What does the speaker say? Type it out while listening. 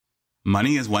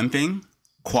Money is one thing,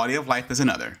 quality of life is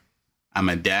another. I'm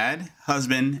a dad,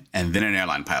 husband, and then an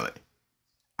airline pilot.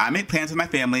 I make plans with my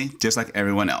family just like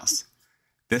everyone else.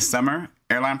 This summer,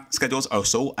 airline schedules are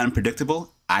so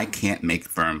unpredictable, I can't make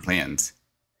firm plans.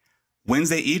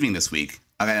 Wednesday evening this week,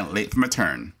 I got late from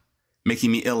return,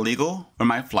 making me illegal for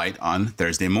my flight on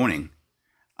Thursday morning.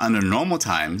 Under normal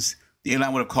times, the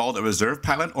airline would have called a reserve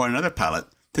pilot or another pilot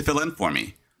to fill in for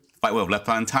me. The flight would have left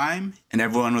on time, and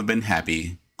everyone would have been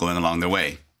happy going along their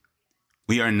way.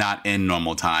 We are not in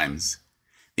normal times.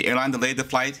 The airline delayed the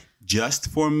flight just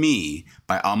for me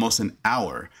by almost an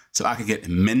hour so I could get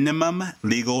minimum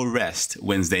legal rest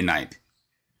Wednesday night.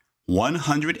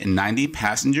 190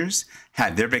 passengers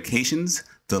had their vacations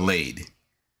delayed.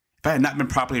 If I had not been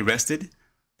properly rested,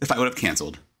 the flight would have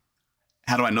canceled.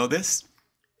 How do I know this?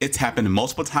 It's happened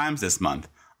multiple times this month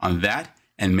on that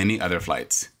and many other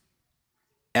flights.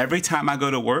 Every time I go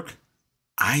to work,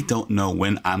 I don't know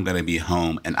when I'm going to be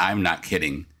home, and I'm not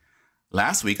kidding.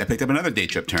 Last week, I picked up another day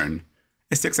trip turn,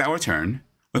 a 6-hour turn,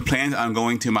 with plans on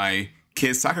going to my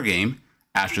kids' soccer game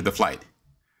after the flight.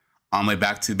 On my way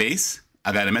back to base,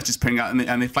 I got a message printing out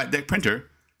on the flight deck printer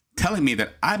telling me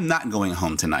that I'm not going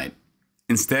home tonight.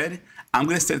 Instead, I'm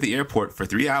going to stay at the airport for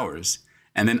 3 hours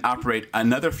and then operate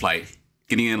another flight,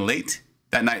 getting in late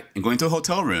that night and going to a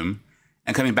hotel room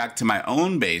and coming back to my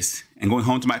own base and going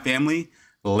home to my family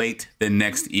late the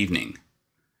next evening.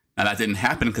 Now, that didn't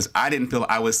happen because I didn't feel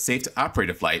I was safe to operate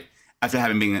a flight after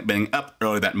having been up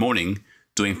early that morning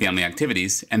doing family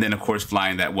activities and then, of course,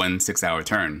 flying that 6-hour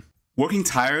turn. Working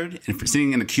tired and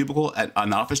sitting in a cubicle at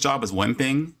an office job is one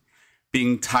thing.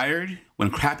 Being tired when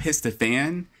crap hits the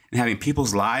fan and having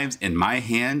people's lives in my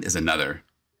hand is another.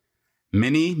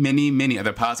 Many, many, many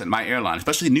other pilots at my airline,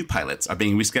 especially new pilots, are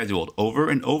being rescheduled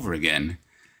over and over again.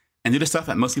 And due to stuff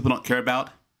that most people don't care about,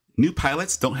 new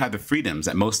pilots don't have the freedoms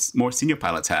that most more senior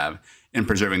pilots have in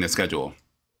preserving their schedule.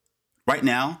 Right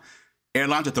now,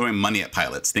 airlines are throwing money at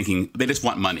pilots, thinking they just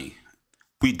want money.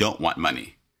 We don't want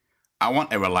money. I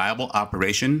want a reliable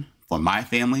operation for my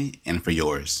family and for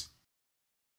yours.